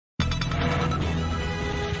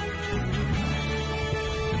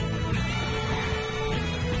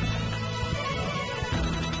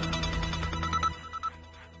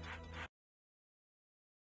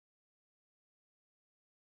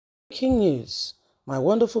Breaking news, my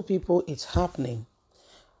wonderful people, it's happening.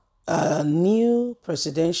 A new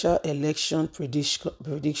presidential election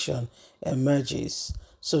prediction emerges.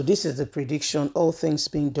 So this is the prediction, all things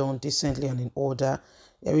being done decently and in order,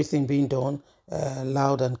 everything being done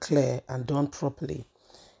loud and clear and done properly.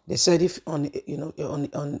 They said if on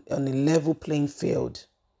a level playing field,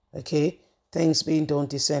 okay, things being done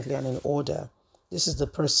decently and in order, this is the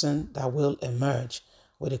person that will emerge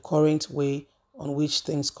with the current way on which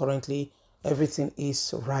things currently everything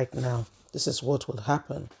is right now. This is what will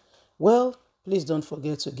happen. Well, please don't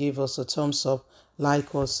forget to give us a thumbs up,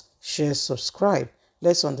 like us, share, subscribe.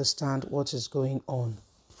 Let's understand what is going on.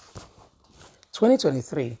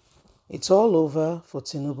 2023, it's all over for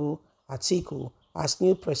Tinubu, Atiku as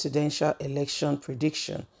new presidential election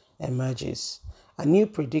prediction emerges. A new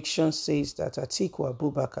prediction says that Atiku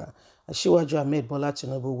Abubakar and Asiwaju Ahmed Bola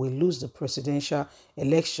Tinubu will lose the presidential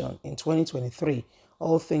election in 2023,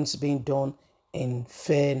 all things being done in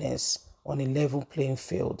fairness on a level playing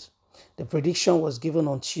field. The prediction was given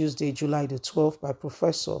on Tuesday, July the 12th by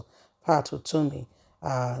Professor Pat Otomi,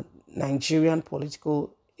 a Nigerian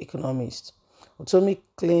political economist. Otomi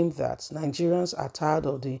claimed that Nigerians are tired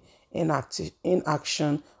of the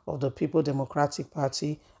inaction of the People Democratic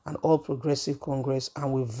Party and All Progressive Congress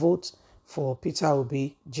and will vote for Peter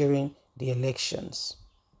Obi during the elections.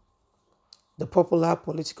 The popular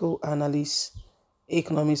political analyst,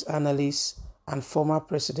 economics analyst, and former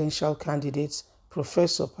presidential candidate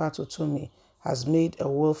Professor Pat Otomi has made a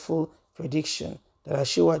willful prediction that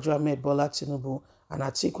Asiwaju Ahmed Bola Tinubu and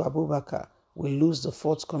Atiku Abubakar will lose the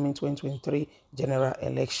forthcoming 2023 general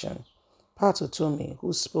election. Pat Otomi,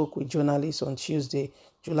 who spoke with journalists on Tuesday,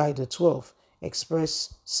 July the 12th,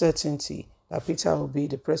 expressed certainty that Peter Obi,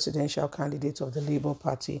 the presidential candidate of the Labour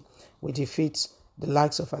Party, will defeat the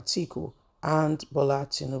likes of Atiku and Bola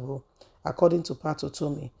Tinubu. According to Pat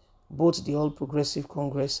Otomi, both the All Progressive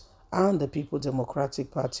Congress and the People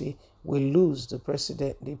Democratic Party will lose the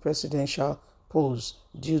presidential polls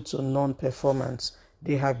due to non-performance.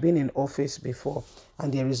 They have been in office before,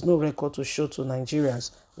 and there is no record to show to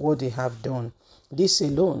Nigerians what they have done. This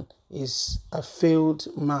alone is a failed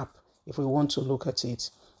map if we want to look at it.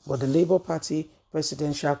 But the Labour Party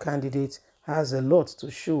presidential candidate has a lot to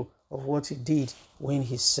show of what he did when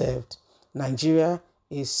he served. Nigeria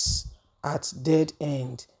is at dead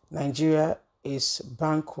end. Nigeria is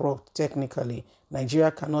bankrupt technically. Nigeria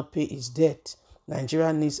cannot pay its debt.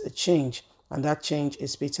 Nigeria needs a change, and that change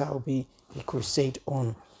is Peter Obi, a crusade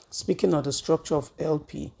on. Speaking of the structure of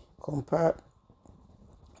LP compared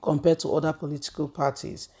to other political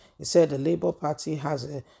parties, he said the Labour Party has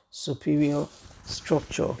a superior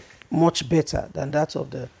structure, much better than that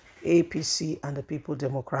of the APC and the People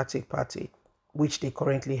Democratic Party, which they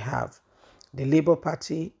currently have. The Labour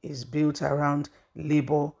Party is built around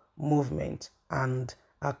labour movement and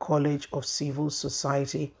a college of civil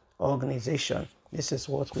society organization. This is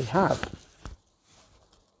what we have.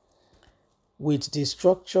 With the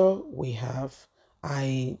structure we have,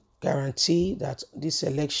 I guarantee that this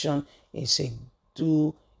election is a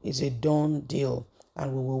done deal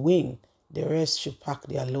and we will win. The rest should pack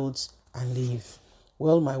their loads and leave.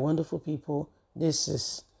 Well, my wonderful people, this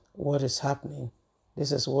is what is happening.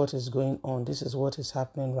 This is what is going on. This is what is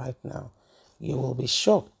happening right now. You will be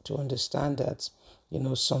shocked to understand that,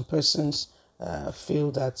 some persons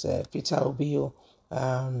feel that Peter Obi,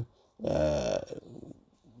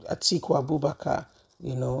 Atiku Abubakar,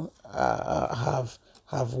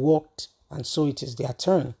 have walked, and so it is their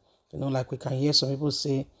turn. Like we can hear some people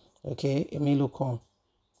say, okay, Emilio come.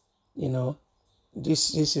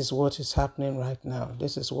 This is what is happening right now.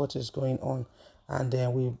 This is what is going on. And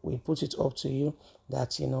then we put it up to you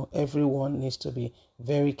that, everyone needs to be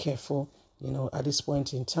very careful, at this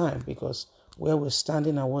point in time, because where we're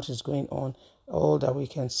standing and what is going on, all that we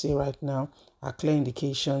can see right now are clear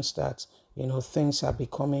indications that, things are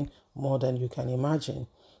becoming more than you can imagine.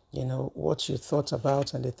 What you thought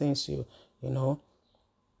about and the things you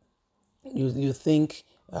think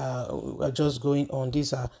are just going on.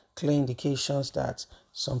 These are clear indications that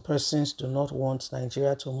some persons do not want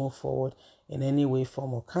Nigeria to move forward in any way,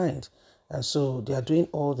 form, or kind. And so they are doing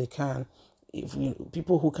all they can. If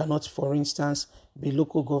people who cannot, for instance, be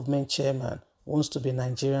local government chairman wants to be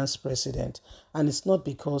Nigerian's president. And it's not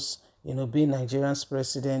because, being Nigerian's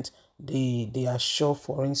president, they are sure,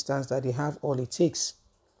 for instance, that they have all it takes.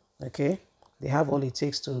 Okay? They have all it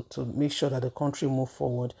takes to make sure that the country move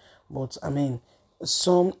forward. But,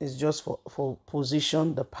 some is just for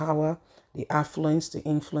position, the power, the affluence, the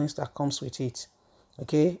influence that comes with it.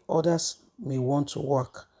 Okay? Others may want to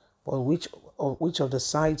work. But which of the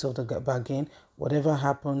sides of the bargain, whatever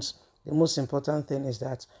happens, the most important thing is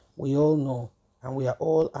that we all know and we are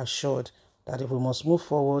all assured that if we must move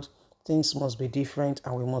forward, things must be different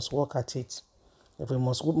and we must work at it. If we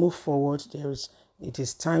must move forward, it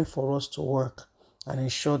is time for us to work and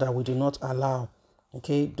ensure that we do not allow,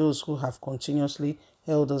 those who have continuously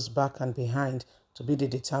held us back and behind to be the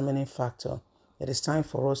determining factor. It is time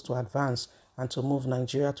for us to advance and to move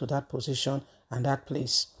Nigeria to that position and that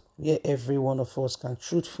place where every one of us can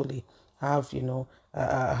truthfully have,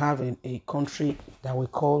 have a country that we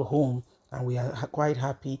call home and we are quite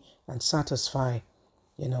happy and satisfied,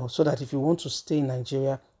 so that if you want to stay in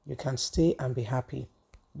Nigeria, you can stay and be happy.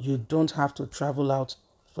 You don't have to travel out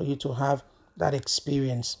for you to have that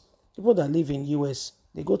experience. People that live in US,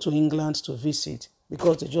 they go to England to visit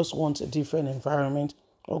because they just want a different environment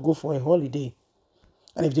or go for a holiday.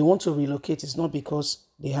 And if they want to relocate, it's not because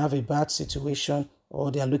they have a bad situation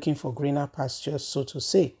or they are looking for greener pastures, so to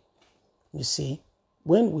say. You see,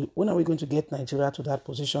 when are we going to get Nigeria to that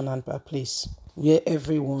position and place where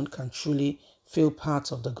everyone can truly feel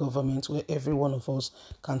part of the government, where every one of us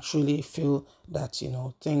can truly feel that,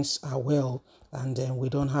 things are well and we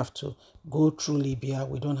don't have to go through Libya,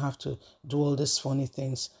 we don't have to do all these funny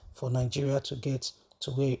things for Nigeria to get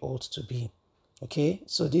to where it ought to be. Okay,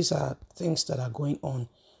 so these are things that are going on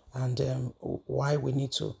and why we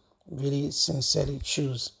need to really sincerely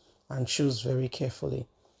choose and choose very carefully.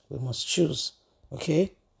 We must choose,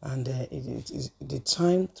 okay? And it is the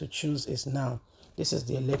time to choose is now. This is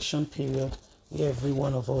the election period where every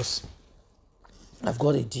one of us have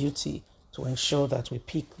got a duty to ensure that we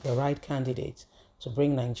pick the right candidate to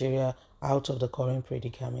bring Nigeria out of the current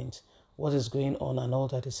predicament. What is going on and all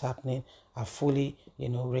that is happening are fully,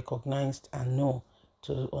 recognized and know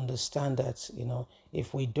to understand that,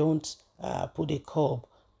 if we don't put a curb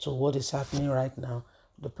to what is happening right now,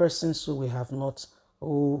 the persons who we have not,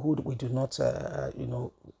 who we do not,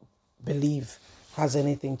 believe has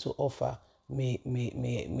anything to offer may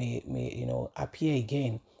appear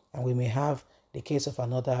again, and we may have the case of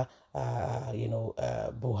another,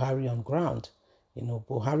 Buhari on ground.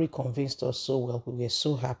 Buhari convinced us so well. We were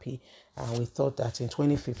so happy, and we thought that in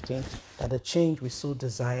 2015 that the change we so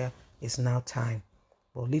desire is now time.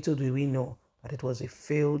 But little do we know that it was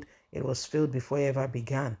failed before it ever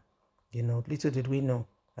began. Little did we know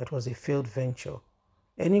that it was a failed venture.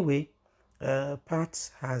 Anyway,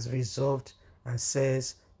 Pat has resolved and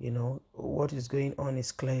says, what is going on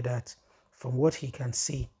is clear that from what he can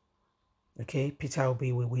see, Peter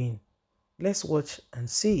Obi will win. Let's watch and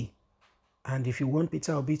see. And if you want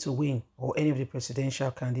Peter Obi to win or any of the presidential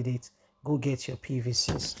candidates, go get your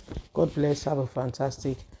PVCs. God bless. Have a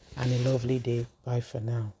fantastic and a lovely day. Bye for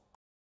now.